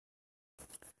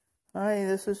Hi,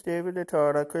 this is David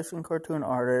Detorda, Christian cartoon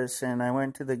artist, and I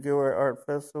went to the Gilroy Art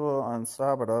Festival on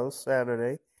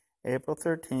Saturday, April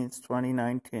 13th,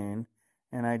 2019,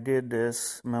 and I did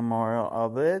this memorial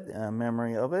of it,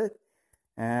 memory of it,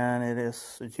 and it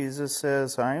is, Jesus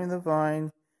says, I am the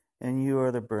vine, and you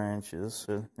are the branches,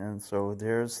 and so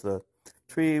there's the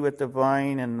tree with the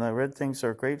vine, and the red things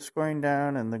are grapes growing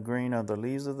down, and the green are the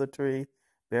leaves of the tree,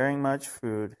 bearing much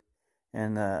fruit.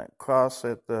 And the cross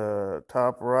at the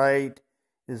top right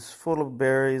is full of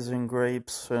berries and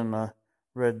grapes and a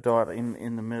red dot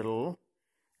in the middle.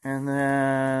 And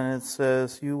then it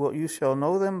says, you shall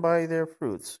know them by their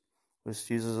fruits, which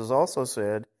Jesus has also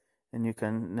said, and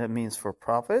that means for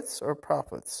prophets or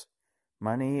prophets,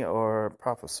 money or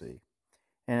prophecy.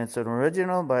 And it's an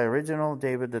original by original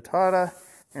David Detorda,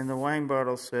 and the wine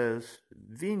bottle says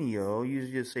Vino.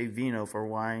 Usually just say vino for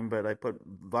wine, but I put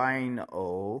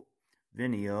vino,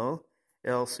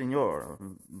 el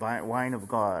Señor, wine of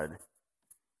God.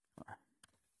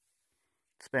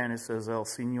 Spanish says el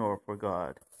Señor for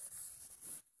God.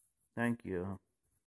 Thank you.